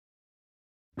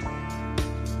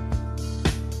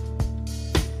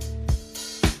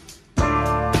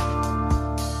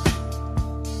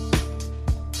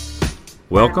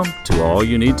Welcome to All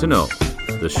You Need to Know,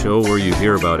 the show where you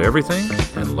hear about everything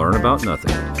and learn about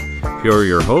nothing. Here are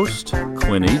your hosts,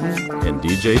 Quinn Eaton and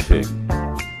DJ Pig.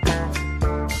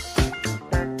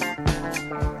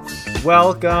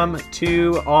 Welcome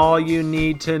to All You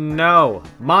Need to Know.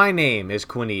 My name is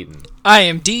Quinn Eaton. I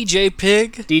am DJ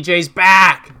Pig. DJ's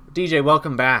back. DJ,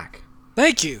 welcome back.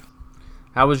 Thank you.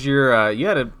 How was your,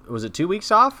 was it 2 weeks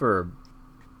off or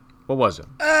what was it?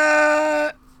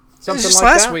 Something just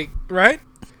like last that? Week, right?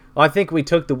 Well, I think we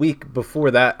took the week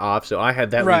before that off, so I had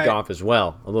that right. week off as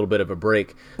well, a little bit of a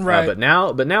break. Right. But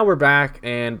now we're back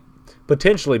and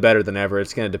potentially better than ever.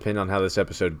 It's going to depend on how this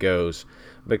episode goes,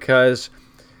 because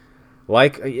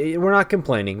we're not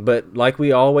complaining, but like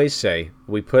we always say,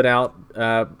 we put out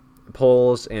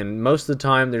polls, and most of the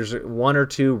time there's one or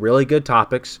two really good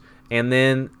topics, and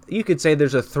then you could say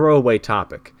there's a throwaway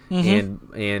topic.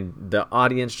 Mm-hmm. And the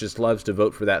audience just loves to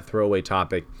vote for that throwaway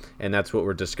topic, and that's what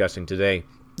we're discussing today.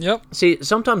 Yep. See,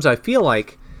 sometimes I feel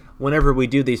like whenever we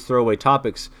do these throwaway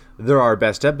topics, they're our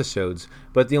best episodes,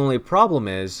 but the only problem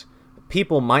is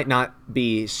people might not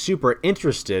be super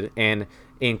interested and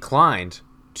inclined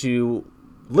to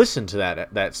listen to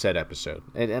that said episode,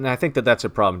 and I think that's a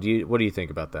problem. What do you think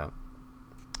about that?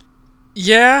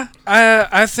 Yeah,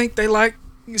 I think they like.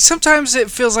 Sometimes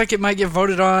it feels like it might get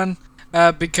voted on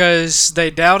because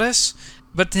they doubt us,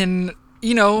 but then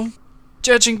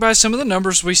judging by some of the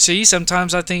numbers we see,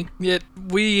 sometimes I think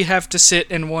we have to sit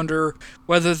and wonder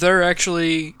whether they're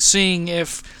actually seeing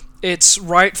if it's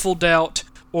rightful doubt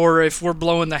or if we're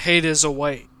blowing the haters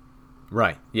away.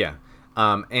 Right. Yeah.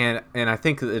 And I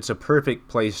think it's a perfect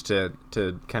place to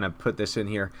kind of put this in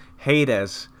here. Hate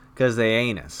us because they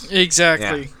ain't us.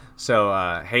 Exactly. Yeah. So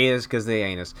hate us because they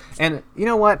ain't us. And you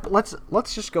know what? Let's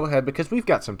just go ahead, because we've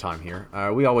got some time here.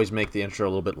 We always make the intro a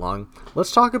little bit long.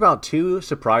 Let's talk about two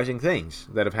surprising things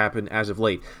that have happened as of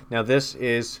late. Now this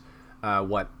is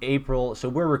April? So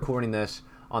we're recording this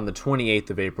on the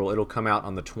 28th of April. It'll come out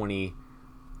on the 29th.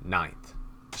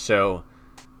 So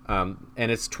and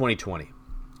it's 2020.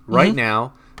 Right mm-hmm.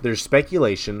 now, there's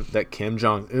speculation that Kim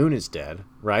Jong-un is dead,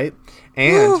 right?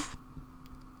 And Ooh.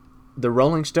 The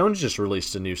Rolling Stones just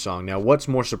released a new song. Now, what's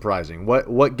more surprising?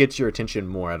 What gets your attention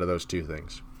more out of those two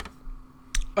things?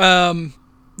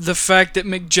 The fact that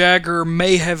Mick Jagger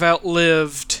may have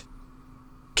outlived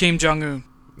Kim Jong-un.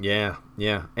 Yeah.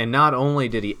 And not only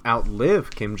did he outlive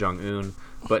Kim Jong-un,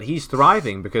 but he's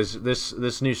thriving, because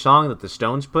this new song that the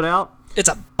Stones put out, it's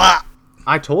a bop.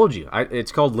 I told you.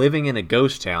 It's called Living in a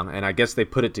Ghost Town, and I guess they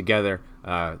put it together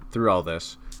through all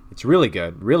this. It's really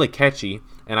good, really catchy,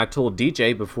 and I told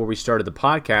DJ before we started the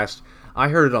podcast, I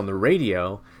heard it on the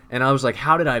radio, and I was like,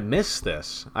 how did I miss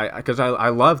this? Because I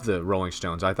love the Rolling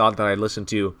Stones. I thought that I'd listened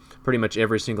to pretty much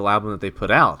every single album that they put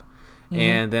out. Mm-hmm.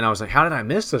 And then I was like, how did I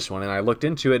miss this one? And I looked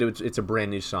into it. It's a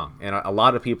brand new song, and a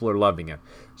lot of people are loving it.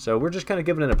 So we're just kind of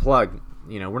giving it a plug.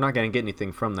 We're not going to get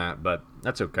anything from that, but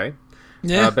that's okay.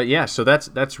 Yeah. But yeah, so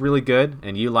that's really good,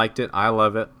 and you liked it. I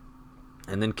love it.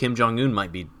 And then Kim Jong-un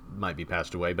might be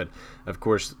passed away, but of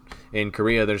course in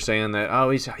Korea they're saying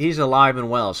that he's alive and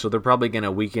well, so they're probably going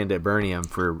to weekend at bury him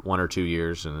for 1 or 2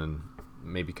 years, and then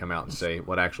maybe come out and say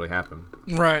what actually happened.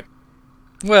 Right.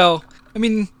 Well, I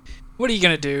mean, what are you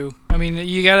going to do? I mean,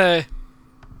 you got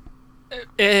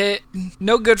to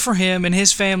no good for him and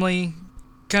his family,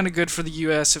 kind of good for the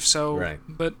U.S. if so. Right.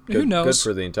 But good, who knows? Good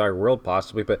for the entire world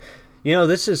possibly, but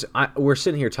this is we're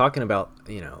sitting here talking about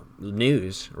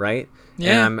news, right?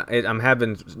 Yeah. And I'm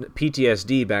having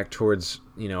PTSD back towards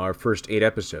our first 8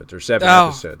 episodes or 7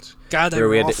 episodes. God,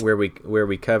 where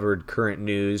we covered current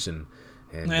news and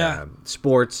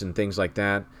sports and things like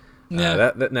that.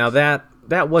 Yeah.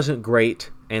 That wasn't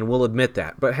great, and we'll admit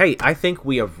that. But hey, I think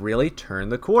we have really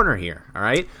turned the corner here. All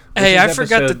right. I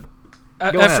forgot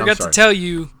to tell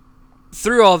you.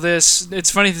 Through all this, it's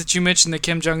funny that you mentioned the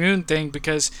Kim Jong-un thing,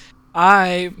 because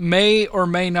I may or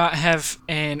may not have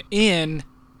an in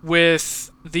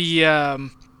with the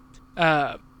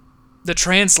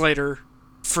translator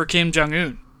for Kim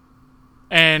Jong-un,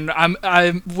 and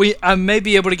I may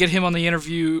be able to get him on the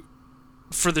interview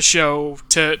for the show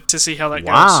to see how that goes.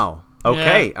 Wow.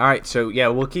 Okay. Yeah. All right. So yeah,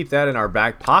 we'll keep that in our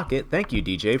back pocket. Thank you,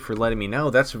 DJ, for letting me know.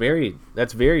 That's very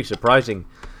surprising.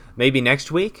 Maybe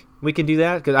next week we can do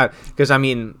that, because I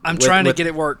mean, I'm trying to get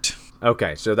it worked.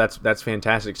 Okay, so that's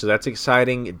fantastic. So that's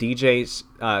exciting. DJ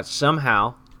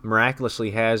somehow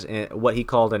miraculously has what he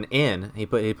called an N. He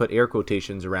put air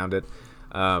quotations around it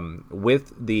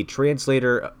with the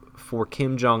translator for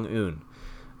Kim Jong-un.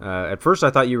 At first,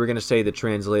 I thought you were going to say the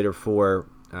translator for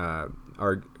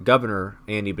our governor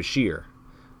Andy Bashir.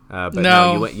 But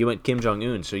No. you went Kim Jong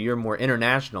Un, so you're more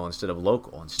international instead of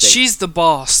local and state. She's the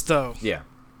boss, though. Yeah,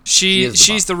 She's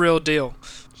boss. the real deal.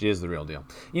 She is the real deal.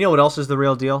 You know what else is the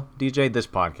real deal, DJ? This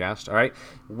podcast. All right,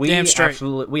 Damn straight.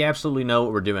 we absolutely know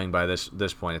what we're doing by this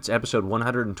point. It's episode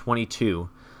 122,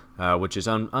 which is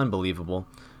unbelievable,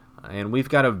 and we've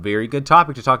got a very good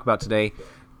topic to talk about today.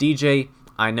 DJ,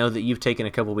 I know that you've taken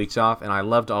a couple weeks off, and I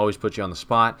love to always put you on the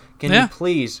spot. Can you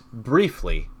please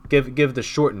briefly give the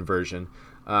shortened version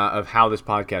of how this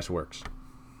podcast works?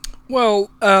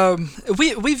 Well,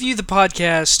 we view the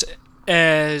podcast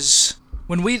as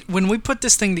when we put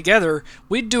this thing together,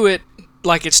 we do it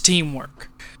like it's teamwork.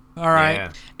 All right,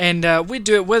 Yeah. and we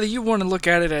do it whether you want to look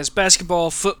at it as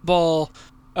basketball, football,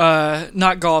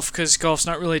 not golf, because golf's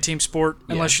not really a team sport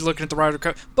unless you're looking at the Ryder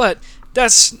Cup. But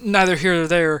that's neither here nor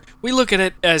there. We look at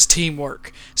it as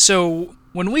teamwork. So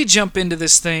when we jump into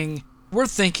this thing, we're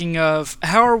thinking of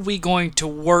how are we going to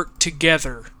work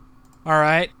together. All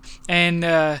right, and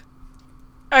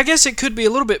I guess it could be a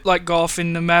little bit like golf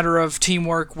in the matter of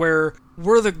teamwork, where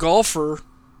we're the golfer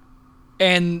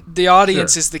and the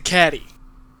audience Sure. is the caddy.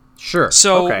 Sure.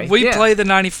 So okay. we yeah. play the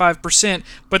 95%,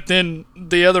 but then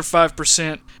the other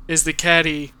 5% is the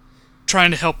caddy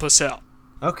trying to help us out.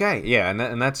 Okay, yeah,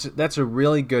 and that's a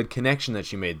really good connection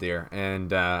that you made there,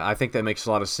 and I think that makes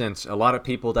a lot of sense. A lot of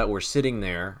people that were sitting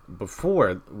there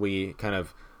before we kind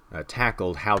of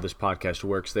tackled how this podcast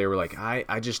works, they were like,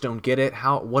 I just don't get it.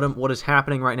 What is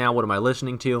happening right now? What am I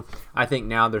listening to? I think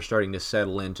now they're starting to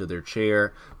settle into their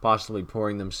chair, possibly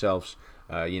pouring themselves,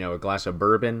 a glass of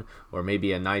bourbon or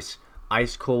maybe a nice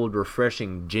ice cold,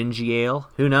 refreshing ginger ale.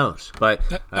 Who knows? But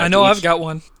I know I've got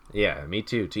one. Yeah, me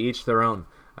too. To each their own.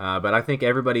 But I think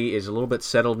everybody is a little bit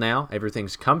settled now.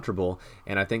 Everything's comfortable.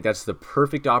 And I think that's the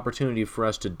perfect opportunity for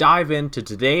us to dive into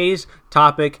today's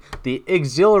topic, the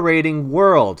exhilarating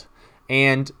world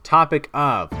and topic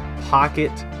of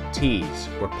pocket tees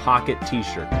or pocket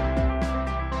t-shirt.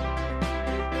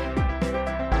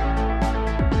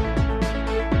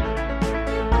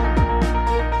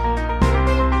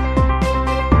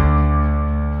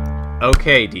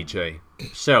 Okay, DJ.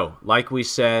 So, like we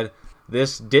said,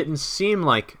 this didn't seem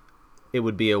like it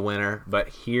would be a winner, but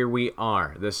here we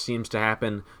are. This seems to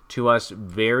happen to us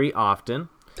very often.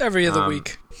 Every other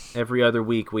week. Every other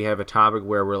week we have a topic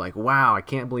where we're like, wow, I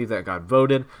can't believe that got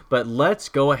voted. But let's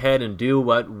go ahead and do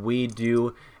what we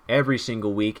do every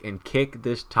single week and kick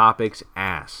this topic's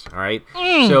ass, all right?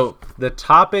 So the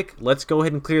topic, let's go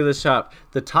ahead and clear this up.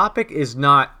 The topic is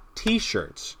not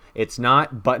T-shirts. It's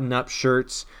not button-up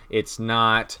shirts. It's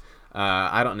not,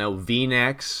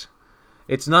 V-necks.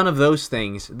 It's none of those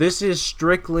things. This is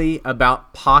strictly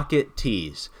about pocket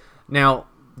tees. Now,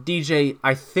 DJ,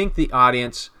 I think the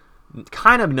audience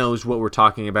kind of knows what we're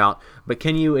talking about, but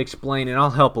can you explain, and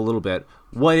I'll help a little bit,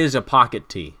 what is a pocket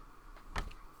tee?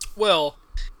 Well,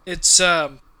 it's,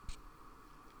 and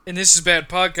this is bad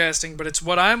podcasting, but it's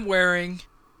what I'm wearing,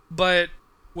 but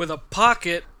with a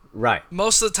pocket Right.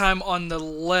 most of the time on the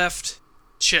left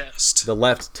chest. The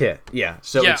left tit, yeah.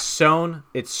 So Yeah. it's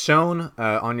sewn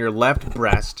on your left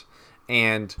breast,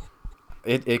 and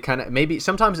it kind of, maybe,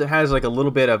 sometimes it has like a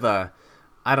little bit of a,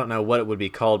 I don't know what it would be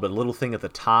called, but a little thing at the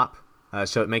top,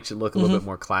 so it makes it look a little bit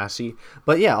more classy.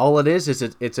 But yeah, all it is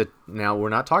it's a, now we're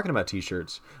not talking about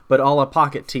t-shirts, but all a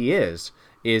pocket tee is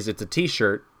it's a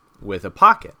t-shirt with a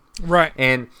pocket. Right.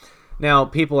 And now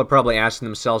people are probably asking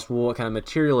themselves, well, what kind of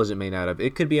material is it made out of?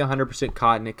 It could be 100%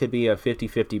 cotton. It could be a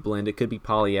 50-50 blend. It could be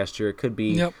polyester. It could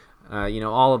be, Yep.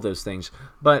 all of those things.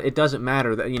 But it doesn't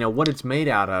matter. That what it's made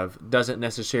out of doesn't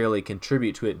necessarily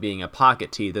contribute to it being a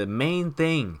pocket tee. The main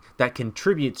thing that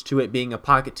contributes to it being a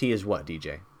pocket tee is what,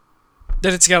 DJ?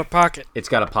 That it's got a pocket. It's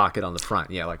got a pocket on the front,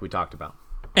 yeah, like we talked about.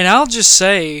 And I'll just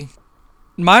say,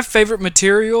 my favorite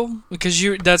material, because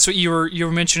that's what you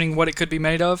were mentioning what it could be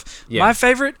made of. Yeah. My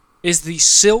favorite is the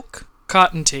silk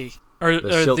cotton tee.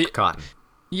 The silk cotton.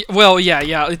 Well, yeah.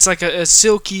 It's like a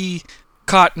silky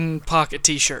cotton pocket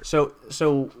t-shirt. So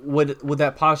would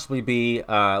that possibly be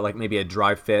like maybe a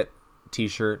dry fit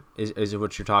t-shirt? Is it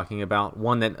what you're talking about?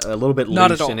 One that a little bit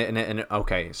Not loose at all. in it, and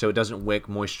okay, so it doesn't wick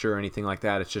moisture or anything like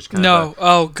that. It's just kind No, of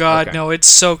oh god, okay. no, it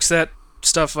soaks that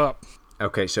stuff up.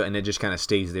 okay. So and it just kind of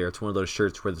stays there. It's one of those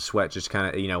shirts where the sweat just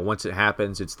kind of once it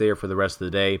happens, it's there for the rest of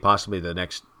the day, possibly the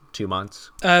next 2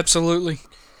 months, Absolutely.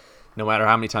 no matter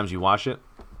how many times you wash it.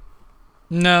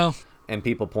 No, And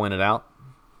people point it out,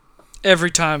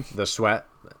 every time, the sweat.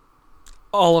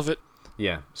 all of it.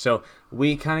 Yeah. So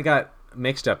we kind of got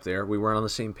mixed up there. We weren't on the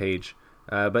same page.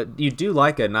 But you do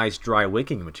like a nice dry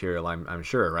wicking material, I'm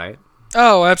sure, right?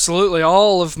 Oh, absolutely.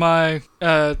 All of my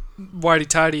whitey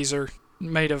tidies are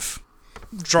made of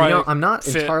dry. I'm not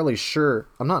fit. entirely sure.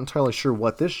 I'm not entirely sure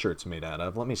what this shirt's made out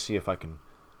of. Let me see if I can.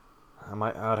 I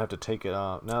would have to take it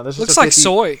off. No, this Looks is a like 50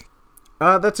 soy.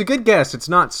 That's a good guess. It's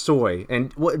not soy.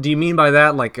 And what do you mean by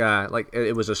that? Like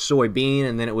it was a soybean,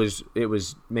 and then it was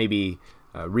maybe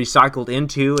recycled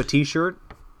into a T-shirt.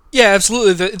 Yeah,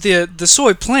 absolutely. The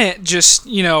soy plant just,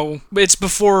 it's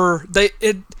before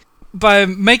by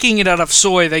making it out of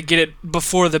soy, they get it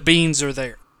before the beans are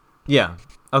there. Yeah.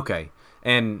 Okay.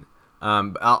 And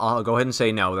I'll go ahead and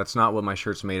say no. That's not what my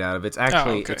shirt's made out of. It's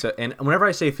actually and whenever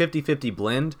I say 50-50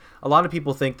 blend, a lot of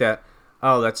people think that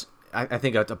that's. I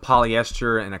think it's a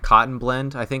polyester and a cotton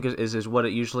blend. I think is what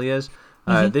it usually is.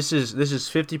 This is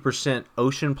 50%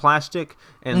 ocean plastic,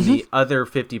 and the other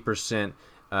 50%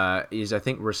 is, I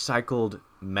think, recycled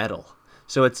metal.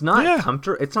 So it's not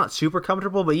It's not super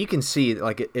comfortable, but you can see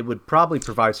like it would probably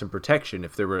provide some protection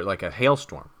if there were like a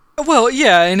hailstorm. Well,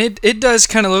 yeah, and it does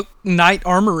kind of look knight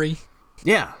armory.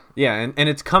 Yeah, and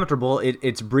it's comfortable.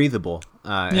 It's breathable.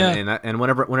 And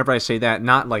whenever I say that,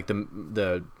 not like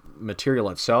the material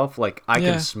itself, like I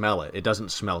can smell it. It doesn't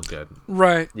smell good.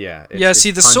 Right. Yeah.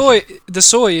 See, the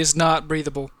soy is not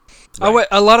breathable. Right.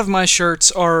 A lot of my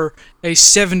shirts are a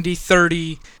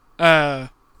 70-30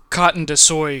 cotton to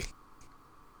soy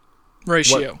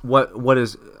ratio. What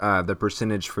is the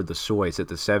percentage for the soy? Is it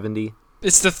the 70?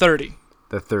 It's the 30.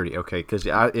 The 30. Okay, because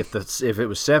if it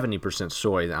was 70%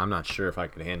 soy, then I'm not sure if I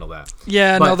could handle that.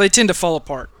 Yeah, no, they tend to fall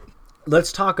apart.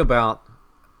 Let's talk about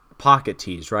pocket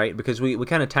tees, right? Because we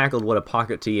kind of tackled what a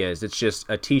pocket tee is. It's just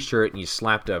a T-shirt and you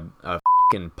slapped a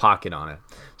fucking pocket on it.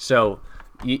 So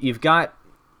we've got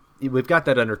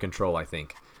that under control, I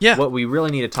think. Yeah. What we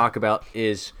really need to talk about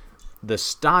is the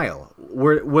style.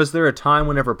 Was there a time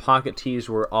whenever pocket tees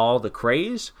were all the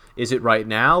craze? Is it right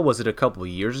now? Was it a couple of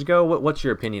years ago? What's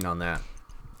your opinion on that?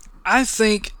 I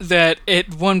think that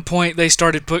at one point they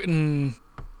started putting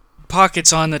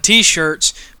pockets on the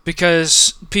T-shirts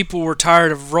because people were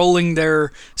tired of rolling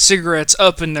their cigarettes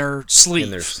up in their sleeve.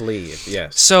 In their sleeve,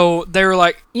 yes. So they were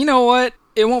like, you know what?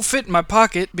 It won't fit in my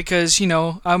pocket because,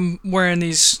 I'm wearing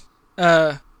these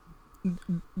tight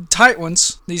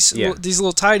ones, these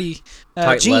little tighty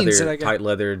jeans that I got. Tight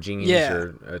leather jeans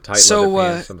or tight leather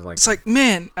pants, something like that. It's like,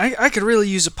 man, I could really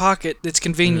use a pocket that's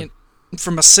convenient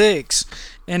for my cigs.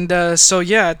 And I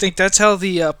think that's how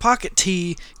the pocket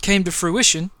tee came to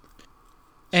fruition.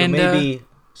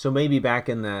 So maybe back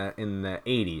in the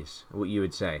 80s, what you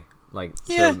would say, like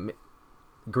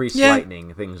Grease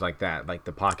Lightning, things like that, like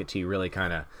the pocket tee really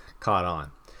kind of caught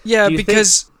on. Yeah,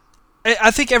 because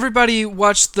I think everybody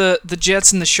watched the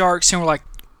Jets and the Sharks and were like,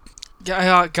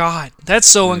 God, that's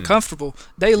so uncomfortable.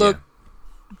 They look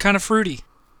kind of fruity.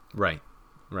 Right.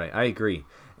 I agree.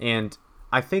 And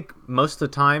I think most of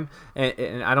the time,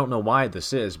 and I don't know why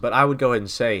this is, but I would go ahead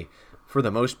and say, for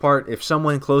the most part, if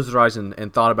someone closed their eyes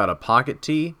and thought about a pocket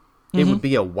tee, it would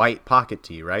be a white pocket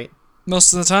tee, right?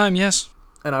 Most of the time, yes.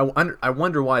 And I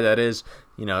wonder why that is.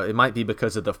 It might be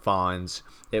because of the fawns.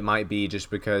 It might be just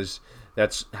because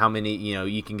that's how many,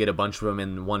 you can get a bunch of them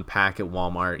in one pack at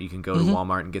Walmart. You can go to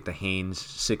Walmart and get the Hanes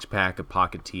 6-pack of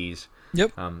pocket tees.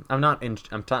 Yep. I'm not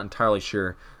entirely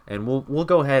sure. And we'll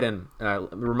go ahead and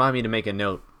remind me to make a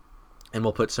note, and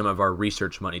we'll put some of our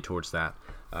research money towards that.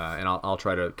 And I'll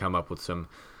try to come up with some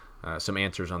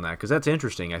answers on that, because that's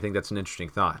interesting. I think that's an interesting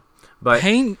thought. But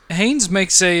Hanes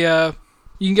makes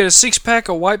you can get a 6-pack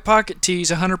of white pocket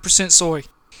tees, 100% soy.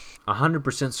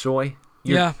 100% soy?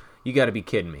 Yeah. You got to be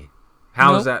kidding me.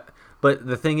 How is that? But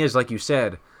the thing is, like you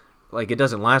said, like it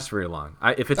doesn't last very long.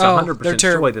 If it's 100%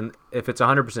 soy, then if it's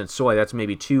 100% soy, that's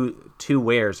maybe two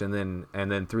wears, and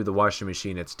then through the washing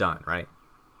machine, it's done, right?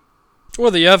 Or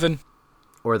the oven.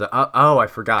 Or I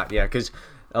forgot. Yeah, because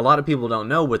a lot of people don't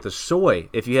know with the soy,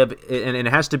 if you have, and it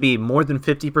has to be more than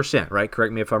 50%, right?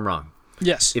 Correct me if I'm wrong.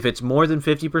 Yes. If it's more than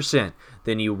 50%,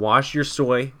 then you wash your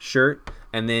soy shirt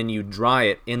and then you dry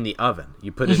it in the oven.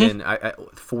 You put it in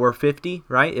 450,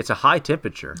 right? It's a high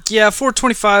temperature. Yeah,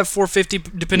 425,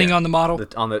 450, depending on the model.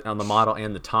 On the model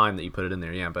and the time that you put it in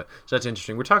there. Yeah, so that's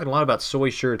interesting. We're talking a lot about soy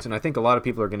shirts, and I think a lot of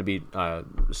people are going to be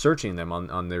searching them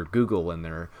on their Google and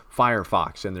their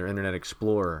Firefox and their Internet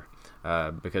Explorer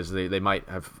because they might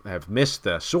have missed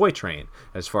the soy train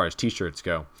as far as T-shirts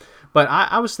go. But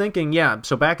I was thinking,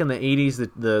 so back in the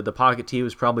 80s, the pocket tee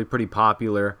was probably pretty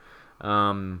popular.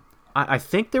 I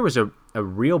think there was a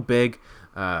real big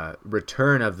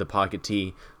return of the pocket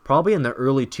tee probably in the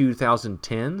early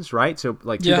 2010s, right? So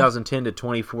like 2010 to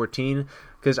 2014,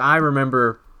 because I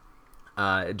remember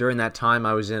during that time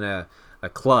I was in a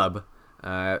club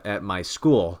at my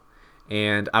school,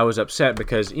 and I was upset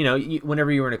because,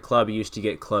 whenever you were in a club, you used to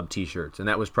get club T-shirts, and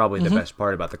that was probably the best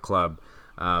part about the club.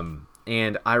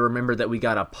 and I remember that we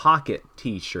got a pocket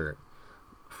T-shirt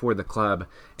for the club,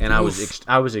 and I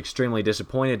was extremely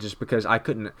disappointed just because I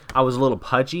was a little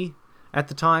pudgy at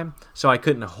the time, so I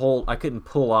couldn't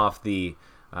pull off the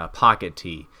pocket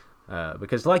tee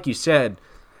because, like you said,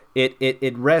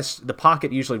 it rests. The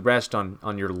pocket usually rests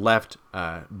on your left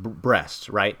breast,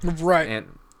 right? Right.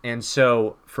 And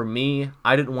so for me,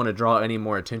 I didn't want to draw any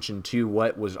more attention to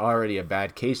what was already a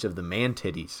bad case of the man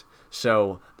titties.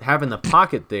 So having the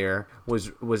pocket there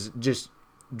was just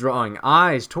drawing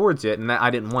eyes towards it, and I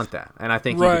didn't want that. And I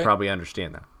think you could probably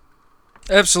understand that.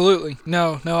 Absolutely.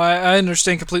 No, I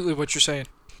understand completely what you're saying.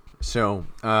 So,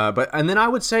 and then I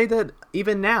would say that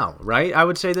even now, right? I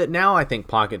would say that now I think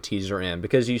pocket tees are in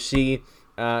because you see,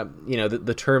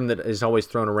 the term that is always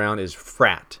thrown around is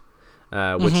frat,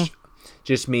 which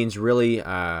just means really,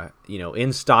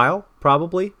 in style,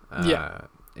 probably. Yeah.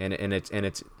 And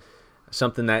it's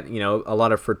something that a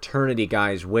lot of fraternity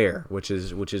guys wear, which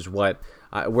is where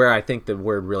I think the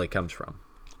word really comes from.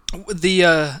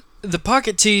 The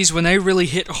pocket tees, when they really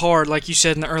hit hard, like you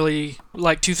said in the early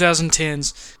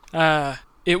 2010s,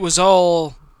 it was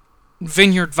all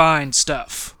Vineyard Vine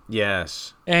stuff.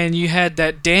 Yes. And you had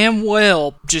that damn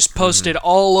well just posted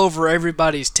all over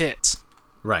everybody's tits.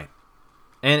 Right.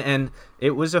 And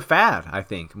it was a fad, I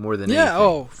think, more than anything.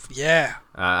 Oh, yeah.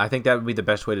 I think that would be the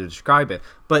best way to describe it.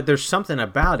 But there's something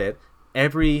about it.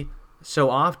 Every so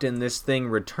often, this thing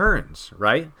returns,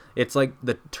 right? It's like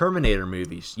the Terminator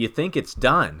movies. You think it's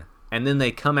done, and then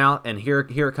they come out, and here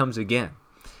it comes again.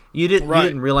 You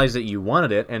didn't realize that you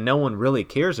wanted it, and no one really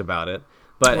cares about it.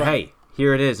 But hey,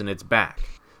 here it is, and it's back.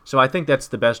 So I think that's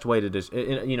the best way to,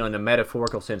 in a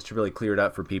metaphorical sense, to really clear it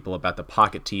up for people about the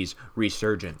pocket tees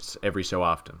resurgence every so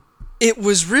often. It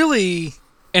was really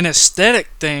an aesthetic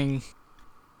thing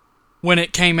when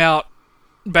it came out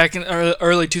back in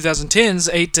early 2010s,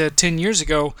 8 to 10 years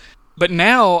ago. But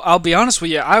now, I'll be honest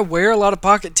with you, I wear a lot of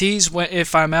pocket tees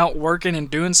if I'm out working and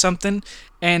doing something,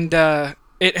 and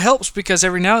it helps because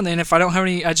every now and then, if I don't have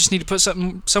any, I just need to put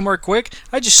something somewhere quick,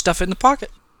 I just stuff it in the pocket.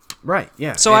 Right,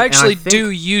 yeah. So I actually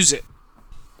do use it.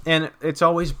 And it's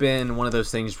always been one of those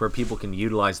things where people can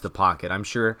utilize the pocket. I'm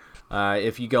sure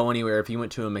if you go anywhere, if you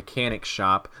went to a mechanic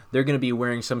shop, they're going to be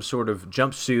wearing some sort of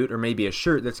jumpsuit or maybe a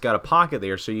shirt that's got a pocket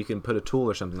there so you can put a tool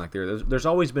or something like that. There's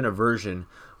always been a version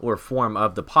or form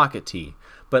of the pocket tee.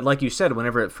 But like you said,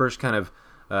 whenever it first kind of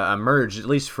emerged, at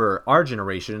least for our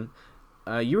generation,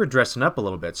 you were dressing up a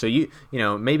little bit. So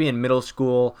maybe in middle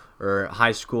school or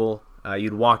high school,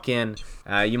 you'd walk in,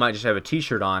 you might just have a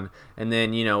t-shirt on, and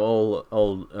then old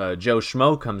Joe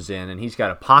Schmo comes in and he's got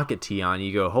a pocket tee on.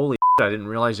 You go, holy shit, I didn't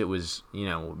realize it was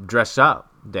dress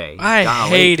up day. I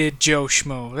hated Joe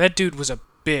Schmo. That dude was a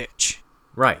bitch.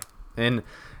 Right, and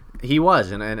he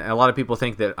was, and a lot of people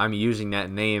think that I'm using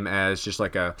that name as just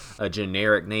like a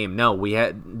generic name. No,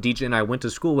 DJ and I went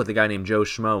to school with a guy named Joe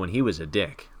Schmo, and he was a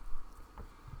dick.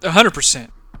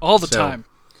 100%, all the time.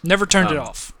 Never turned it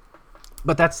off.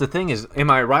 But that's the thing is,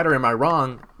 am I right or am I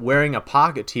wrong? Wearing a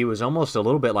pocket tee was almost a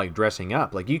little bit like dressing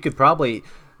up. Like you could probably,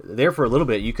 there for a little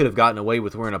bit, you could have gotten away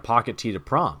with wearing a pocket tee to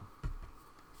prom.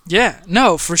 Yeah,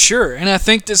 no, for sure. And I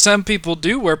think that some people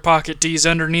do wear pocket tees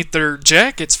underneath their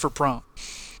jackets for prom.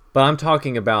 But I'm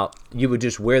talking about you would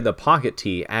just wear the pocket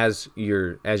tee as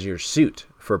your suit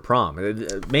for prom.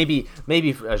 Maybe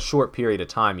for a short period of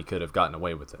time you could have gotten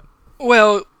away with it.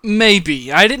 Well,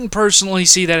 maybe. I didn't personally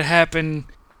see that happen.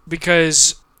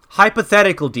 Because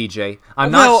hypothetical, DJ.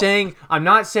 I'm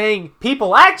not saying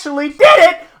people actually did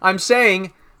it. I'm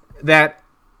saying that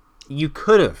you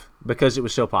could have because it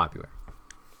was so popular.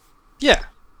 Yeah.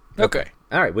 Okay.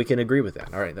 All right, we can agree with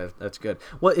that. All right, that's good.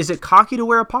 Well, is it cocky to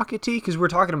wear a pocket tee? Because we're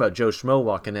talking about Joe Schmo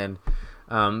walking in.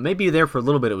 Maybe there for a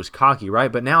little bit it was cocky,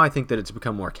 right? But now I think that it's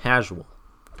become more casual.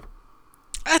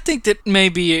 I think that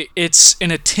maybe it's an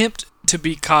attempt to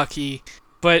be cocky.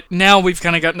 But now we've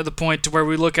kind of gotten to the point to where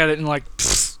we look at it and like,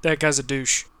 that guy's a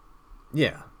douche.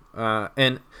 Yeah,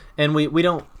 and we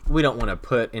don't want to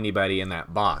put anybody in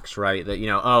that box, right? That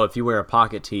if you wear a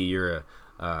pocket tee, you're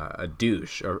a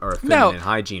douche or a feminine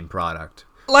hygiene product.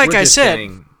 Like I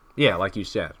said, like you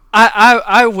said,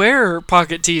 I wear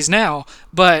pocket tees now,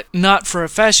 but not for a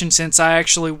fashion sense. I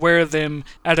actually wear them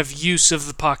out of use of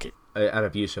the pocket.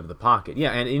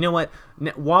 Yeah, and you know what?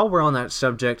 While we're on that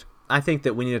subject, I think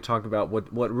that we need to talk about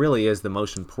what really is the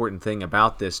most important thing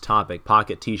about this topic,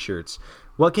 pocket t-shirts.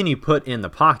 What can you put in the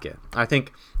pocket? I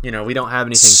think, we don't have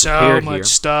anything prepared here. So much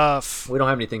stuff. We don't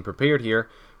have anything prepared here.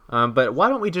 But why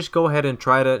don't we just go ahead and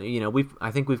try to,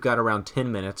 I think we've got around 10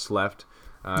 minutes left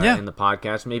in the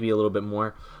podcast, maybe a little bit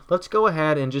more. Let's go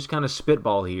ahead and just kind of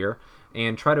spitball here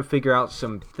and try to figure out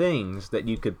some things that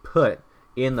you could put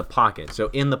in the pocket. So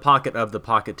in the pocket of the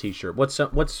pocket T-shirt. What's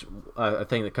a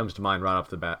thing that comes to mind right off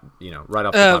the bat? Right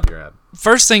off the top of your head.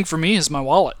 First thing for me is my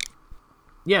wallet.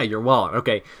 Yeah, your wallet.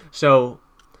 Okay, so.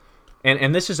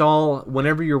 And this is all,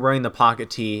 whenever you're wearing the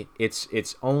pocket tee,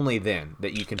 it's only then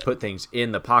that you can put things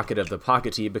in the pocket of the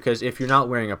pocket tee, because if you're not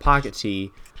wearing a pocket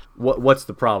tee, what's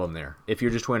the problem there? If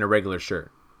you're just wearing a regular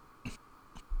shirt.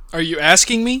 Are you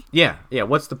asking me? Yeah,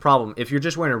 what's the problem? If you're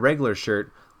just wearing a regular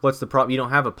shirt, what's the problem? You don't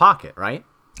have a pocket, right?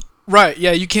 Right,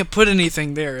 yeah, you can't put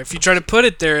anything there. If you try to put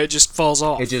it there, it just falls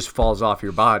off. It just falls off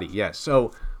your body, yes.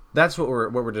 So that's what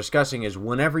we're discussing is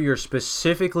whenever you're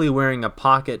specifically wearing a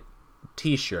pocket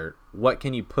T-shirt, what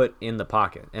can you put in the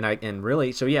pocket? And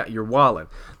really, so yeah, your wallet.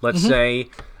 Let's say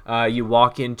you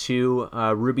walk into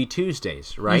Ruby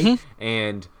Tuesdays, right?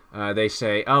 And they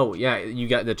say, oh yeah, you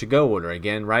got the to-go order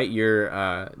again, right? You're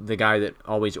the guy that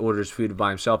always orders food by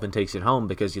himself and takes it home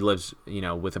because he lives,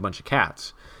 with a bunch of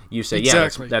cats. You say,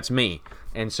 exactly. Yeah, that's me.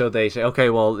 And so they say, okay,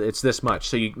 well, it's this much.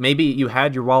 So maybe you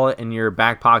had your wallet in your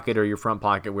back pocket or your front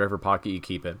pocket, wherever pocket you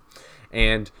keep it.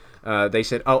 And they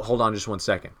said, oh, hold on just 1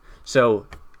 second. So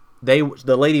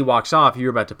the lady walks off, you're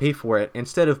about to pay for it.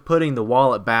 Instead of putting the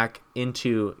wallet back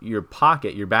into your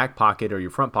pocket, your back pocket or your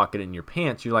front pocket in your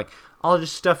pants, you're like, I'll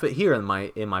just stuff it here in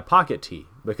my pocket tee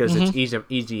because it's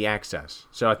easy access.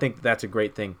 So I think that's a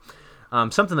great thing.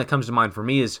 Something that comes to mind for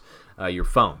me is your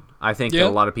phone. I think that a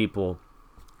lot of people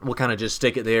will kind of just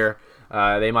stick it there.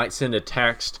 They might send a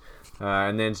text,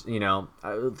 and then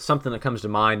something that comes to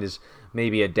mind is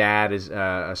maybe a dad is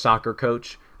a soccer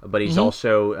coach, but he's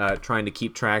also trying to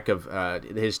keep track of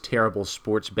his terrible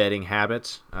sports betting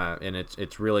habits, and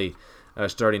it's really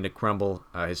starting to crumble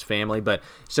his family. But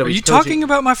so are you talking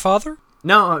about my father?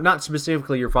 No, not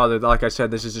specifically your father. Like I said,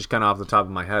 this is just kind of off the top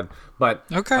of my head. But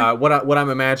okay. What I'm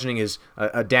imagining is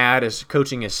a dad is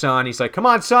coaching his son. He's like, "Come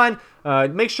on, son,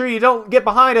 make sure you don't get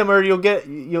behind him, or you'll get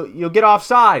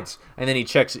offsides." And then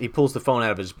he pulls the phone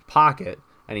out of his pocket,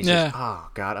 and he says, "Oh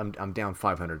God, I'm down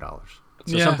 $500."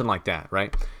 So something like that,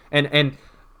 right? And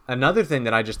another thing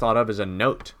that I just thought of is a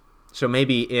note. So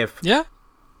maybe if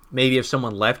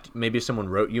someone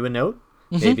wrote you a note,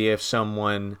 maybe if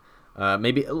someone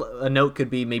maybe a note could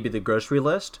be maybe the grocery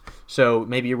list. So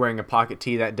maybe you're wearing a pocket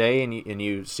tee that day, and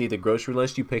you see the grocery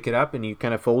list, you pick it up and you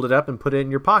kind of fold it up and put it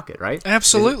in your pocket, right?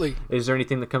 Absolutely. Is there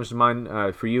anything that comes to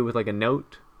mind for you with like a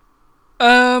note?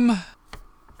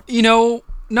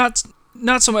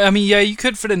 Not so much. I mean, yeah, you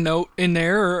could fit a note in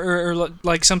there, or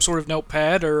like some sort of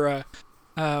notepad, or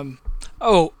you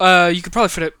could probably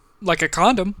fit it like a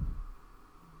condom.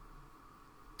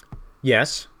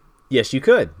 Yes, you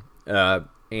could.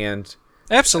 And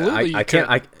absolutely,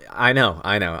 I know.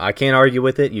 I can't argue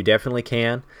with it. You definitely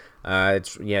can.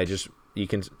 Just you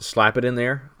can slap it in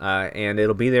there, and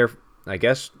it'll be there, I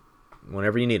guess,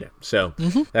 whenever you need it. So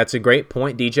that's a great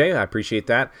point, DJ. I appreciate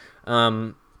that.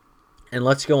 And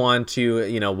let's go on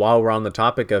to, while we're on the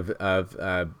topic of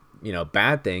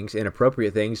bad things,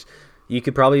 inappropriate things, you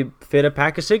could probably fit a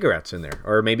pack of cigarettes in there,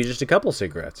 or maybe just a couple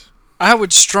cigarettes. I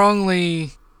would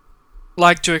strongly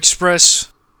like to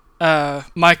express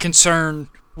my concern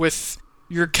with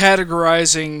your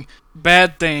categorizing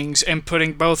bad things and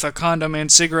putting both a condom and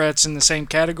cigarettes in the same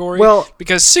category. Well,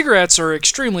 because cigarettes are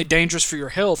extremely dangerous for your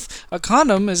health. A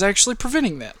condom is actually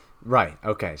preventing that. Right.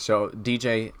 Okay. So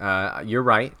DJ, you're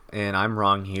right, and I'm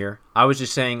wrong here. I was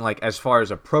just saying, like, as far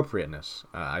as appropriateness,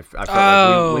 I felt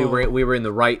like we were in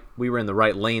the right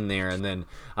lane there, and then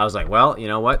I was like, well, you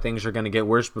know what? Things are going to get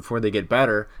worse before they get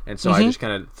better, and so I just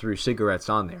kind of threw cigarettes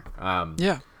on there.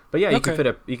 But yeah, you could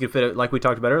fit a, like we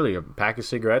talked about earlier, a pack of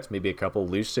cigarettes, maybe a couple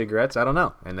loose cigarettes. I don't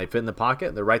know, and they fit in the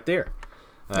pocket. They're right there.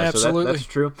 Absolutely, so that's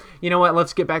true. You know what?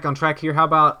 Let's get back on track here. How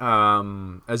about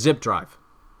a zip drive?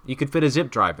 You could fit a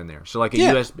zip drive in there. So like a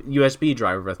USB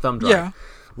drive or a thumb drive. Yeah.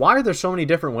 Why are there so many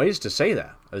different ways to say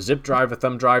that? A zip drive, a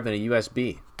thumb drive, and a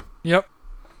USB. Yep.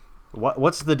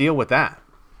 What's the deal with that?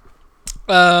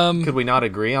 Could we not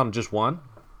agree on just one?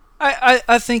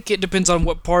 I think it depends on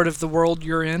what part of the world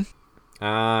you're in.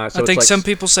 I think some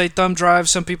people say thumb drive,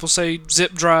 some people say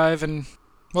zip drive, and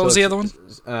what was the other one?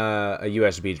 A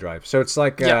USB drive. So it's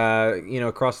like,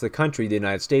 across the country, the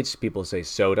United States, people say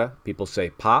soda, people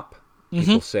say pop.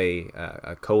 People say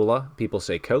cola. People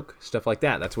say Coke. Stuff like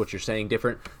that. That's what you're saying.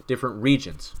 Different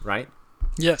regions, right?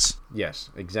 Yes. Yes,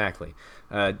 exactly.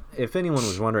 If anyone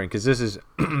was wondering, because this is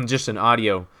just an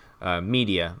audio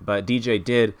media, but DJ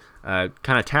did kind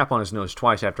of tap on his nose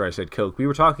twice after I said Coke. We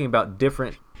were talking about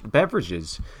different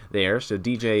beverages there. So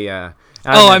DJ...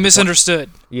 I misunderstood.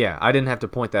 I didn't have to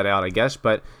point that out, I guess.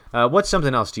 But what's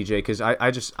something else, DJ? Because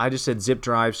I just said zip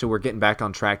drive, so we're getting back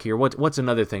on track here. What's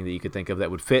another thing that you could think of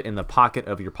that would fit in the pocket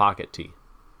of your pocket tee?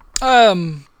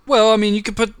 Well, I mean, you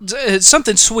could put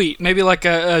something sweet, maybe like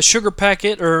a sugar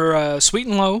packet or Sweet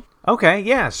and Low. Okay,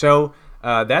 yeah. So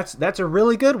that's a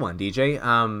really good one, DJ.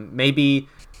 Maybe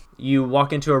you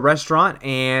walk into a restaurant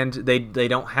and they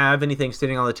don't have anything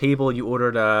sitting on the table. You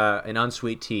ordered an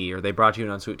unsweet tea, or they brought you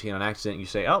an unsweet tea on accident. You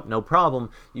say, "Oh, no problem."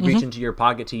 You reach into your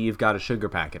pocket tea. You've got a sugar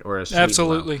packet or a Sweet and Low.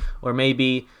 Absolutely. Or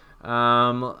maybe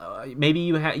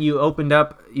you opened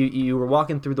up. You were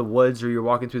walking through the woods, or you're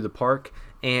walking through the park,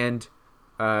 and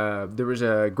there was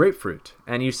a grapefruit,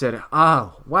 and you said,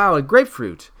 "Oh, wow, a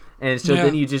grapefruit." And so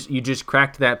then you just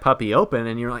cracked that puppy open,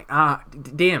 and you're like,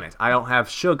 damn it, I don't have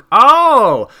sugar.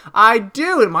 Oh, I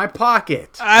do in my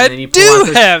pocket. I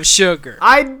do have sugar.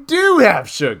 I do have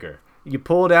sugar. You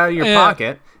pull it out of your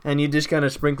pocket, and you just kind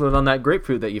of sprinkle it on that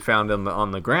grapefruit that you found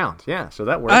on the ground. Yeah, so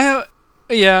that works.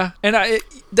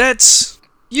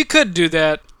 You could do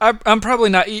that. I'm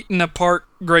probably not eating a park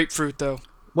grapefruit though.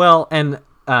 Well, and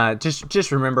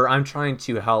just remember, I'm trying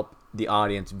to help the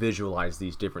audience visualize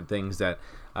these different things that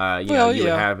you would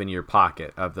have in your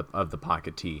pocket of the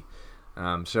pocket tea.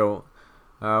 So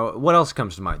what else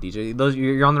comes to mind, DJ?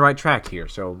 You're on the right track here.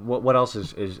 So what else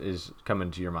is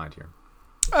coming to your mind here?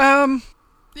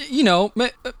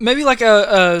 Maybe like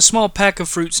a small pack of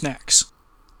fruit snacks.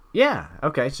 Yeah.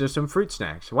 Okay. So some fruit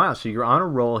snacks. Wow. So you're on a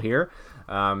roll here.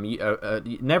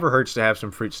 It never hurts to have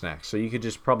some fruit snacks. So you could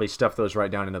just probably stuff those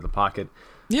right down into the pocket.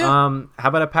 Yeah. How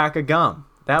about a pack of gum?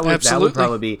 That would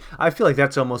probably be. I feel like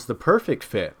that's almost the perfect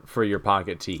fit for your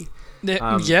pocket tea.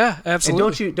 Yeah,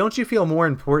 absolutely. And don't you feel more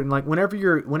important? Like whenever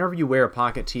you wear a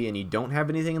pocket tee and you don't have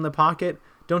anything in the pocket,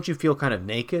 don't you feel kind of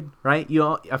naked? Right?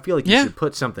 I feel like you should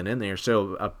put something in there.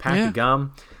 So a pack of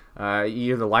gum.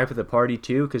 You're the life of the party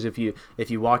too, because if you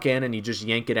walk in and you just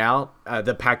yank it out,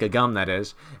 the pack of gum that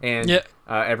is, and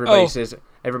everybody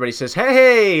says,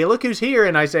 "Hey, look who's here!"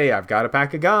 And I say, "I've got a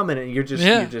pack of gum," and you're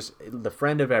just the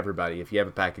friend of everybody if you have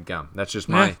a pack of gum. That's just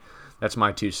that's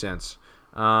my 2 cents.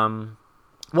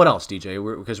 What else,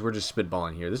 DJ? Because we're just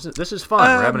spitballing here. This is fun.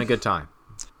 We're having a good time.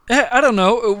 I don't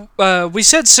know. We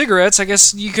said cigarettes. I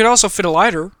guess you could also fit a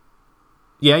lighter.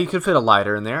 Yeah, you could fit a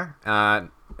lighter in there.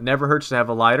 It never hurts to have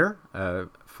a lighter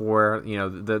for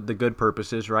the good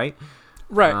purposes, right?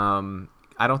 Right.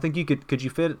 I don't think you could you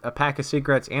fit a pack of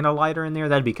cigarettes and a lighter in there?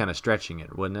 That'd be kind of stretching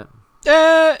it, wouldn't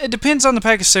it? It depends on the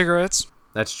pack of cigarettes.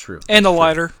 That's true. And the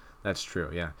lighter. That's true,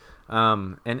 yeah.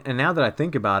 And now that I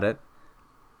think about it,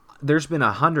 there's been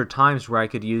 100 times where I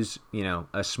could use,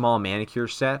 a small manicure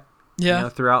set,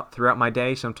 throughout my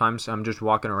day. Sometimes I'm just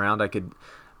walking around.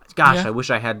 I wish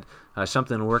I had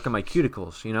something to work on my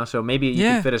cuticles, So maybe you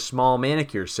could fit a small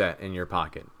manicure set in your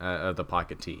pocket of the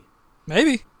pocket tee.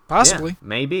 Maybe. Possibly. Yeah,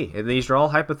 maybe. These are all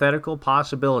hypothetical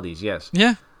possibilities, yes.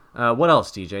 Yeah. What else,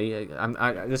 DJ?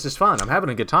 This is fun. I'm having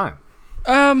a good time.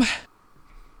 I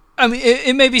mean,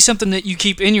 it may be something that you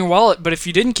keep in your wallet, but if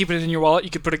you didn't keep it in your wallet, you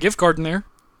could put a gift card in there.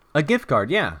 A gift card,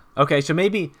 yeah. Okay, so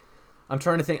maybe I'm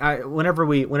trying to think. Whenever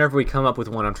we come up with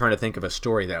one, I'm trying to think of a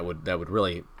story that would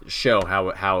really show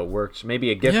how it works. Maybe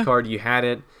a gift card, you had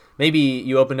it. Maybe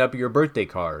you opened up your birthday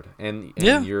card, and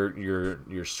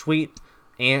your sweet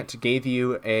aunt gave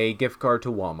you a gift card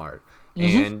to Walmart.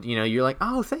 And you're like,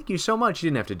 "Oh, thank you so much. You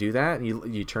didn't have to do that."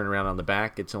 And you turn around on the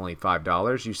back, it's only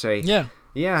 $5. You say,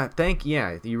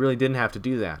 you really didn't have to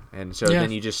do that. And so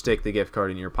then you just stick the gift card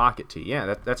in your pocket tee.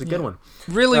 Yeah, that's a good one.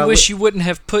 Really wish you wouldn't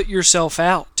have put yourself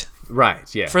out.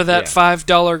 Right, yeah. For that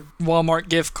 $5 Walmart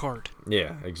gift card.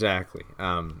 Yeah, exactly.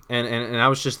 And I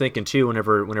was just thinking too,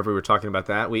 whenever we were talking about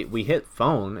that, we hit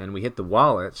phone and we hit the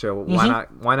wallet, so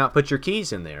why not put your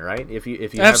keys in there, right? If you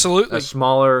Absolutely. have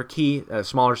a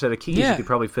smaller set of keys, you could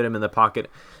probably fit them in the pocket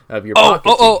of your pocket.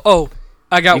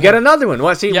 I got one. You got another one.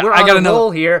 Well, see, we're I got on a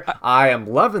roll here. I am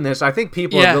loving this. I think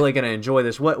people are really going to enjoy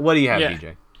this. What do you have,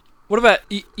 DJ? What about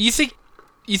you think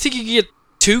you could get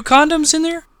 2 condoms in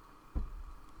there?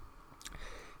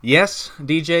 Yes,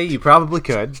 DJ, you probably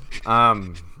could.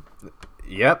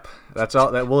 Yep, that's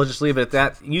all. We'll just leave it at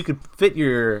that. You could fit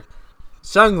your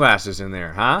sunglasses in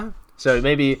there, huh? So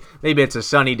maybe it's a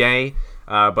sunny day,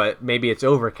 but maybe it's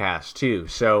overcast too.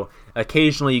 So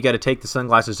occasionally you got to take the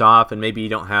sunglasses off, and maybe you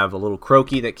don't have a little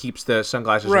croaky that keeps the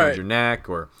sunglasses around your neck,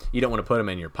 or you don't want to put them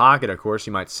in your pocket. Of course,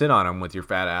 you might sit on them with your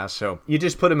fat ass. So you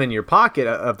just put them in your pocket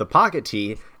of the pocket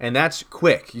tee, and that's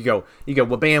quick. You go,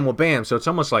 well, bam. So it's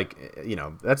almost like,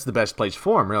 that's the best place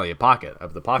for them, really, a pocket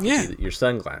of the pocket tee, your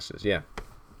sunglasses. Yeah.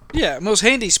 Yeah, most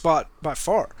handy spot by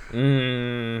far.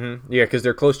 Mm-hmm. Yeah, because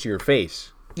they're close to your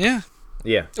face. Yeah.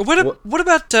 Yeah. What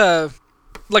about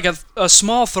like a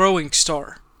small throwing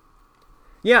star?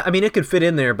 Yeah, I mean, it could fit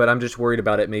in there, but I'm just worried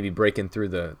about it maybe breaking through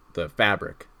the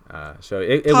fabric. So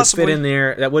it would fit in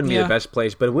there. That wouldn't be the best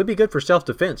place, but it would be good for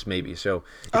self-defense maybe. So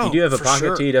if you do have a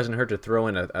pocket tee, it doesn't hurt to throw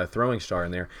in a throwing star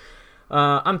in there.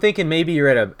 I'm thinking maybe you're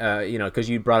at because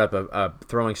you brought up a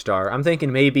throwing star. I'm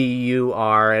thinking maybe you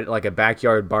are at like a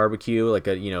backyard barbecue, like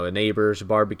a neighbor's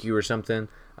barbecue or something,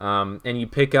 and you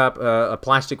pick up a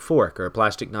plastic fork or a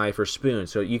plastic knife or spoon.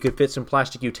 So you could fit some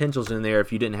plastic utensils in there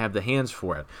if you didn't have the hands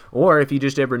for it, or if you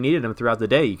just ever needed them throughout the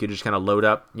day, you could just kind of load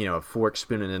up, a fork,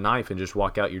 spoon, and a knife, and just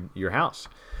walk out your house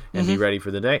and be ready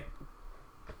for the day.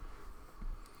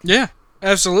 Yeah,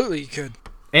 absolutely, you could.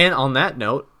 And on that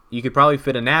note, you could probably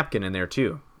fit a napkin in there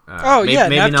too. Maybe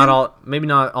napkin?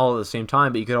 not all at the same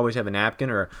time, but you could always have a napkin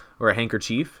or a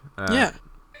handkerchief.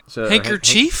 So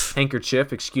handkerchief?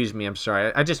 Handkerchief. Excuse me. I'm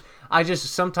sorry. I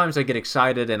just sometimes I get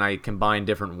excited and I combine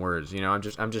different words. I'm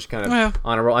just kind of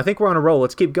on a roll. I think we're on a roll.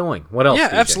 Let's keep going. What else? Yeah,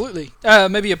 DJ? Absolutely.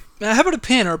 Maybe how about a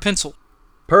pen or a pencil?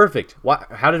 Perfect.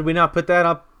 How did we not put that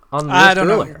up on the list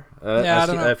earlier? I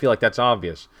don't know. I feel like that's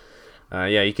obvious.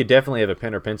 You could definitely have a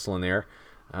pen or pencil in there.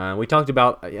 We talked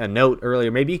about a note earlier.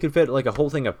 Maybe you could fit like a whole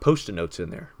thing of Post-it notes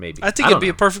in there. Maybe I think it'd be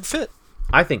a perfect fit.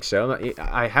 I think so.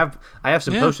 I have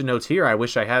some Post-it notes here. I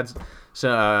wish I had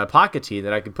some pocket tee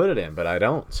that I could put it in, but I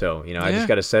don't. So I just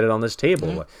got to set it on this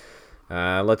table.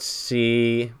 Let's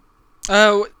see.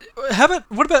 What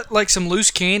about like some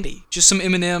loose candy? Just some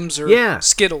M&Ms or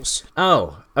Skittles.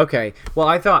 Oh, okay. Well,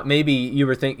 I thought maybe you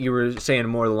were saying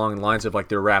more along the lines of like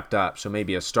they're wrapped up. So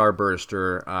maybe a Starburst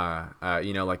or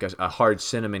like a hard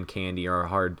cinnamon candy or a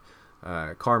hard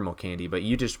caramel candy. But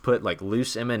you just put like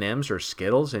loose M&Ms or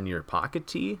Skittles in your pocket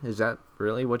tee? Is that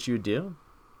really what you do?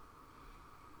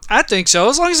 I think so.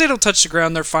 As long as they don't touch the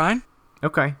ground, they're fine.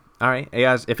 Okay. All right.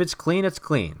 Yeah, if it's clean, it's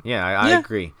clean. Yeah, I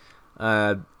agree.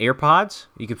 AirPods,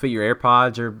 you could fit your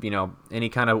AirPods or any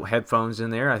kind of headphones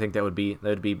in there. I think that would be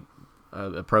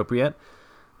appropriate.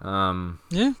 A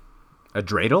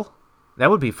dreidel,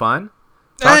 that would be fun.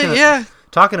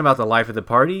 Talking about the life of the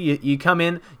party, you come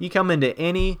into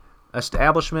any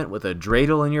establishment with a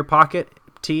dreidel in your pocket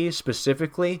tee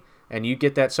specifically, and you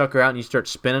get that sucker out and you start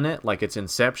spinning it like it's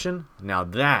Inception. Now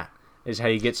that is how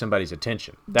you get somebody's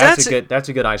attention. That's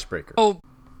a good icebreaker. Oh,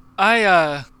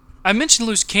 I mentioned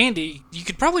loose candy. You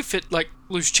could probably fit like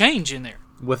loose change in there.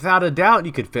 Without a doubt,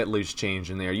 you could fit loose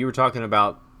change in there. You were talking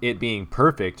about it being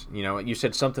perfect. You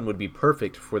said something would be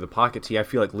perfect for the pocket tee. I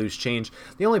feel like loose change.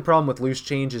 The only problem with loose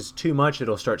change is too much.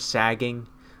 It'll start sagging,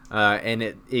 and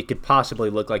it could possibly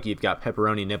look like you've got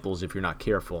pepperoni nipples if you're not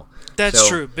careful. That's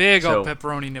true. Big old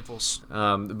pepperoni nipples.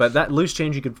 But that loose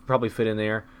change you could probably fit in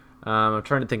there. I'm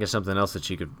trying to think of something else that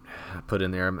you could put in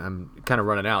there. I'm kind of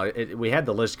running out. We had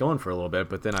the list going for a little bit,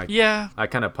 but then I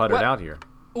kind of puttered out here.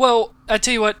 Well, I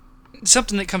tell you what,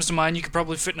 something that comes to mind you could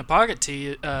probably fit in a pocket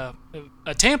tee, a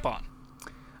tampon.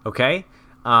 Okay.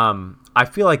 I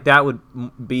feel like that would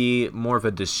be more of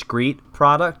a discreet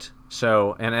product.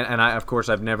 So, and I, of course,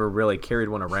 I've never really carried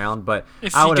one around, but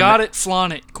if you got it,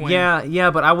 flaunt it, Quinn. Yeah,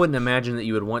 but I wouldn't imagine that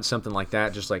you would want something like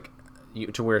that, just like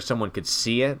to where someone could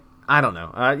see it. I don't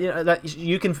know. That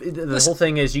you can. The whole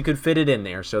thing is you could fit it in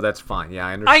there, so that's fine. Yeah,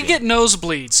 I understand. I get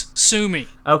nosebleeds. Sue me.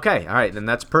 Okay, all right, then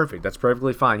that's perfect. That's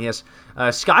perfectly fine. Yes,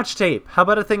 Scotch tape. How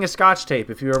about a thing of Scotch tape?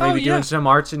 If you were maybe doing some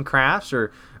arts and crafts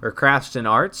or crafts and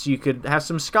arts, you could have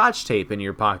some Scotch tape in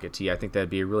your pocket tee. I think that'd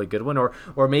be a really good one.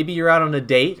 Or maybe you're out on a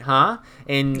date, huh?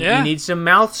 And you need some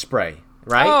mouth spray,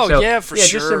 right? Oh, for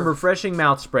sure. Just some refreshing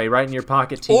mouth spray right in your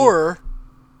pocket tee. Or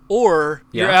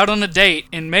you're out on a date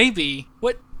and maybe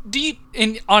what? Do you,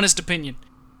 in honest opinion,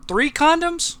 3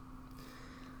 condoms?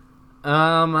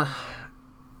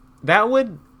 That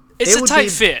would... It's a tight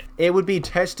fit. It would be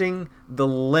testing the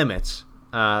limits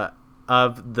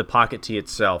of the pocket tee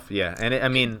itself, yeah.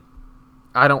 And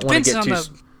I don't want to get too...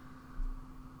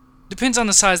 Depends on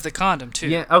the size of the condom, too.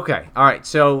 Yeah, okay. All right,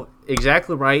 so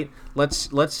exactly right.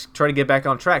 Let's try to get back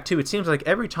on track, too. It seems like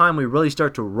every time we really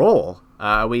start to roll...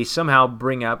 we somehow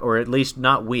bring up, or at least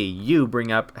not we, you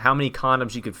bring up how many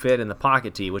condoms you could fit in the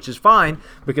pocket tee, which is fine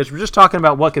because we're just talking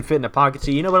about what could fit in a pocket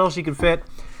tee. You know what else you could fit?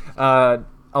 A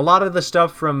lot of the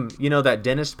stuff from, that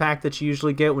dentist pack that you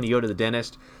usually get when you go to the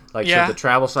dentist, like so the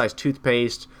travel size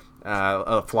toothpaste,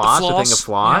 a thing of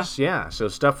floss. Yeah. So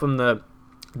stuff from the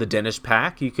dentist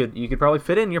pack, you could probably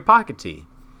fit in your pocket tee.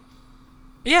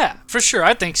 Yeah, for sure.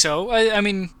 I think so.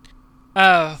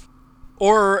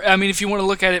 Or, if you want to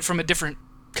look at it from a different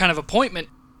kind of appointment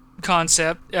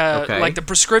concept, like the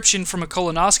prescription from a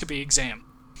colonoscopy exam.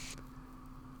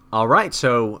 All right,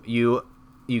 so you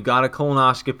got a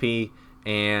colonoscopy,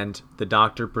 and the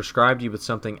doctor prescribed you with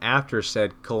something after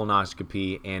said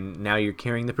colonoscopy, and now you're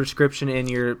carrying the prescription in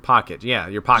your pocket. Yeah,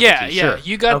 your pocket. Yeah, tea, yeah. sure.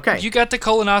 You got okay. you got the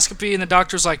colonoscopy, and the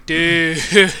doctor's like, dude.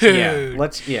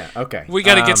 Okay. We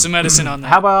got to get some medicine on that.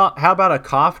 How about a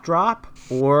cough drop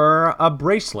or a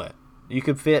bracelet? You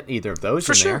could fit either of those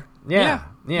For in sure. there.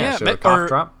 Yeah. So ma- a cough or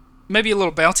drop. Maybe a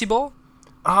little bouncy ball.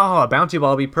 Oh, a bouncy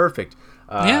ball would be perfect.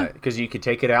 Yeah. Because you could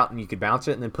take it out and you could bounce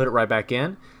it and then put it right back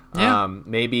in. Yeah.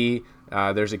 Maybe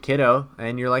there's a kiddo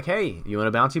and you're like, hey, you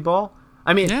want a bouncy ball?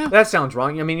 I mean, Yeah. that sounds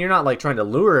wrong. I mean, you're not like trying to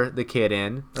lure the kid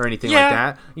in or anything Yeah. like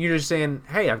that. You're just saying,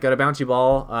 hey, I've got a bouncy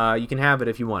ball. You can have it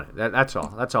if you want it. That's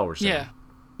all. That's all we're saying. Yeah.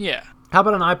 Yeah. How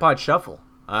about an iPod Shuffle?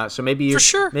 So maybe you're, For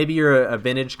sure. maybe you're a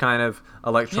vintage kind of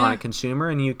electronic Yeah. consumer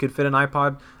and you could fit an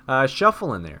iPod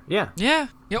Shuffle in there. Yeah. Yeah.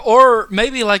 Yeah. Or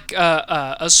maybe like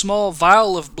a small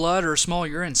vial of blood or a small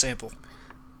urine sample.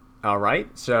 All right.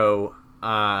 So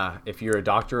if you're a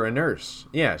doctor or a nurse,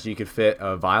 so you could fit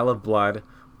a vial of blood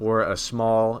or a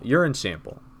small urine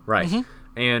sample. Right.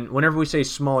 Mm-hmm. And whenever we say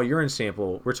small urine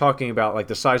sample, we're talking about like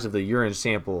the size of the urine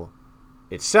sample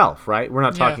itself, right? We're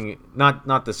not Yeah. talking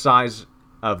not the size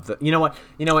of the. You know what?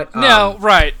 No.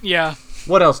 Right. Yeah.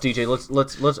 What else, DJ?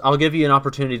 Let's. I'll give you an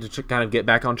opportunity to kind of get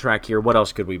back on track here. What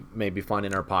else could we maybe find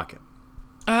in our pocket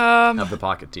of the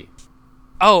pocket tee?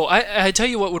 Oh, I tell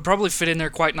you what would probably fit in there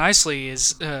quite nicely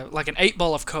is like an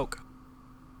 8-ball of Coke.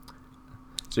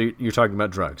 So you're talking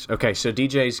about drugs. Okay, so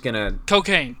DJ's gonna.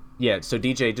 Cocaine. Yeah, so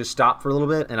DJ, just stop for a little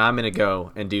bit, and I'm gonna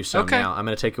go and do some Okay. now. I'm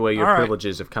gonna take away your All right.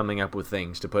 privileges of coming up with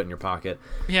things to put in your pocket.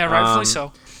 Yeah, rightfully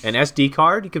so. An SD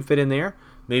card you could fit in there.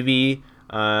 Maybe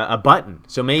a button.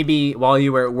 So maybe while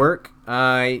you were at work,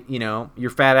 your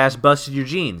fat ass busted your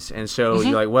jeans, and so Mm-hmm.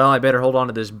 you're like, well, I better hold on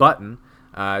to this button.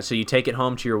 So you take it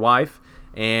home to your wife,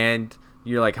 and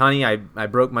you're like, honey, I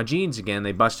broke my jeans again.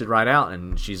 They busted right out.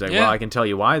 And she's like, Yeah. well, I can tell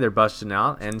you why they're busting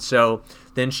out. And so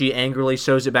then she angrily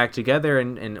sews it back together,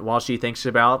 and while she thinks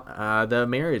about the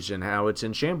marriage and how it's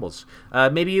in shambles.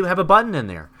 Maybe you have a button in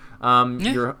there.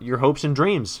 Your hopes and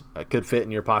dreams could fit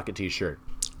in your pocket T-shirt.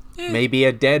 Maybe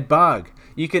a dead bug.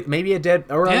 Maybe a dead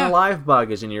or an alive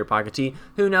bug is in your pocket tee.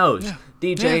 Who knows? Yeah.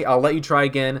 DJ, I'll let you try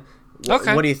again.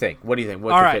 Okay. What do you think? What could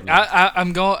All right, fit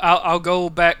in there? I'll go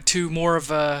back to more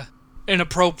of an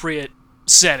appropriate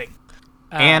setting.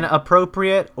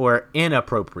 Appropriate or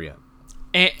inappropriate?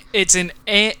 It's an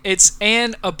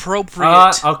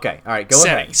appropriate Okay. All right. Go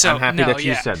setting. ahead. So, I'm happy no, that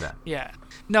you yeah. said that. Yeah.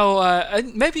 No.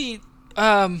 Maybe.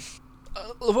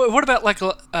 What about like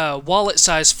a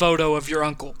wallet-sized photo of your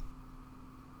uncle?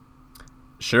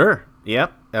 Sure.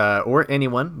 Yep. Or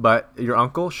anyone, but your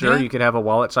uncle. Sure, Yeah. you could have a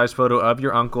wallet-sized photo of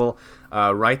your uncle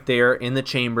right there in the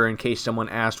chamber in case someone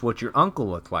asked what your uncle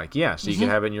looked like. Yeah, so you could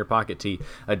have it in your pocket tee.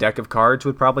 A deck of cards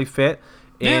would probably fit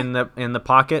in the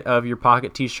pocket of your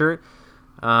pocket T-shirt.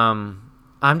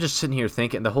 I'm just sitting here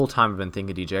thinking. The whole time I've been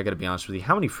thinking, DJ, I got to be honest with you.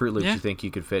 How many Fruit Loops do you think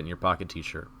you could fit in your pocket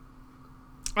T-shirt?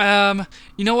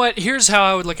 You know what? Here's how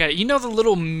I would look at it. You know the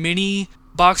little mini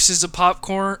boxes of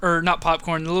popcorn, or not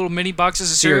popcorn, the little mini boxes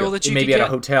of cereal that you maybe could at get?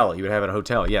 a hotel. You would have at a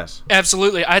hotel. Yes.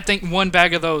 Absolutely. I think one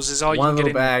bag of those is all you One can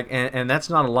get little in. bag, and that's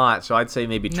not a lot. So I'd say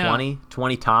maybe No.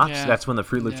 20 tops. Yeah. That's when the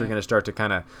Fruit Loops are Yeah. going to start to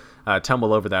kind of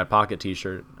tumble over that pocket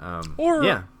T-shirt. Or,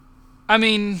 yeah, I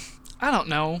mean, I don't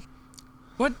know.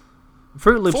 What?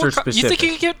 Fruit Loops are You specific. think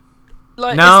you could get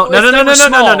like No, if no, they no, were no,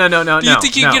 small, no, Do you no,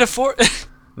 think you no. could get a four?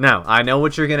 No, I know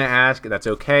what you're going to ask. That's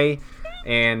okay.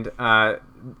 And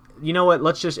you know what?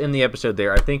 Let's just end the episode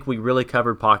there. I think we really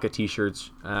covered pocket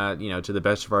T-shirts, to the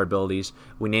best of our abilities.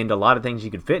 We named a lot of things you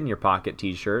could fit in your pocket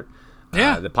T-shirt.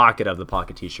 Yeah. The pocket of the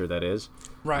pocket T-shirt, that is.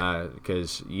 Right.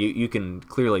 Because you can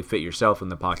clearly fit yourself in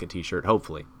the pocket T-shirt,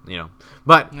 hopefully.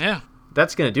 But Yeah.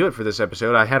 that's going to do it for this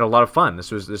episode. I had a lot of fun.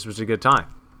 This was a good time.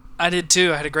 I did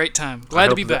too. I had a great time. Glad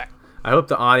to be back. I hope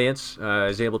the audience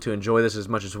is able to enjoy this as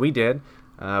much as we did.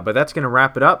 But that's going to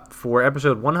wrap it up for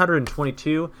episode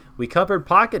 122. We covered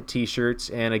pocket T-shirts,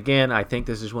 and again, I think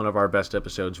this is one of our best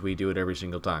episodes. We do it every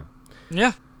single time.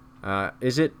 Yeah.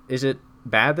 Is it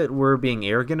bad that we're being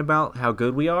arrogant about how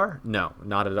good we are? No,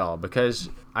 not at all. Because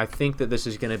I think that this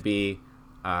is going to be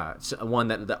one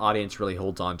that the audience really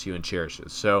holds on to and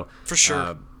cherishes. So For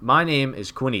sure. My name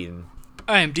is Quinn Eaton,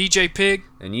 I am DJ Pig.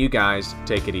 and you guys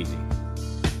take it easy.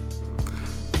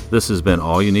 This has been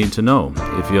All You Need to Know.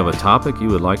 If you have a topic you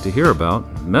would like to hear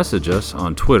about, message us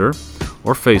on Twitter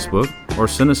or Facebook, or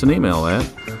send us an email at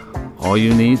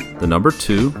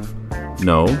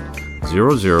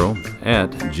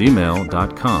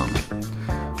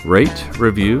allyouneed2know00@gmail.com. Rate,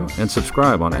 review, and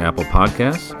subscribe on Apple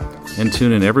Podcasts, and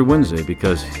tune in every Wednesday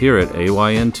because here at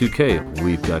AYN2K,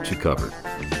 we've got you covered.